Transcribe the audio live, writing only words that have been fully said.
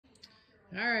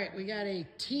All right, we got a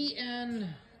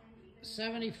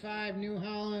TN75 New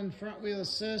Holland front wheel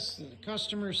assist. The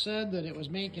customer said that it was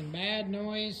making bad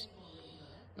noise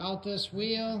out this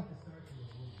wheel.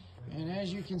 And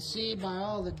as you can see by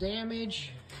all the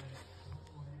damage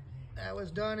that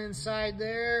was done inside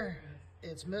there,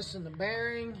 it's missing the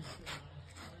bearing.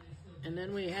 And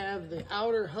then we have the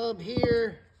outer hub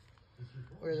here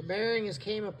where the bearing has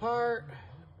came apart.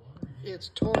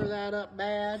 It's tore that up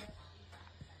bad.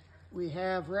 We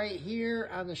have right here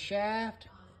on the shaft,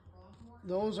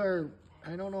 those are,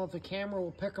 I don't know if the camera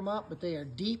will pick them up, but they are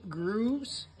deep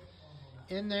grooves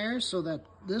in there, so that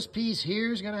this piece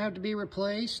here is going to have to be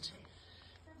replaced.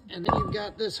 And then you've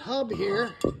got this hub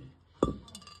here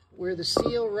where the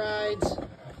seal rides.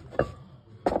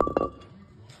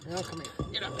 Now come here,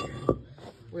 get up here.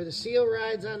 Where the seal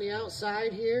rides on the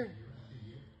outside here,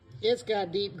 it's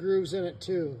got deep grooves in it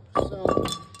too. So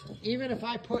even if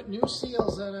I put new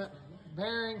seals in it,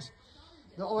 bearings,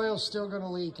 the oil's still going to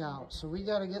leak out. So we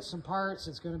got to get some parts.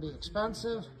 It's going to be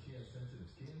expensive,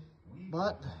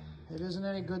 but it isn't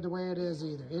any good the way it is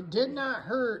either. It did not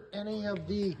hurt any of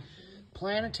the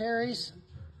planetaries.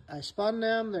 I spun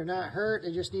them. They're not hurt.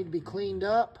 They just need to be cleaned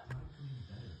up.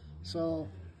 So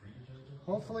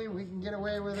hopefully we can get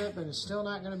away with it, but it's still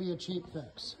not going to be a cheap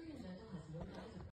fix.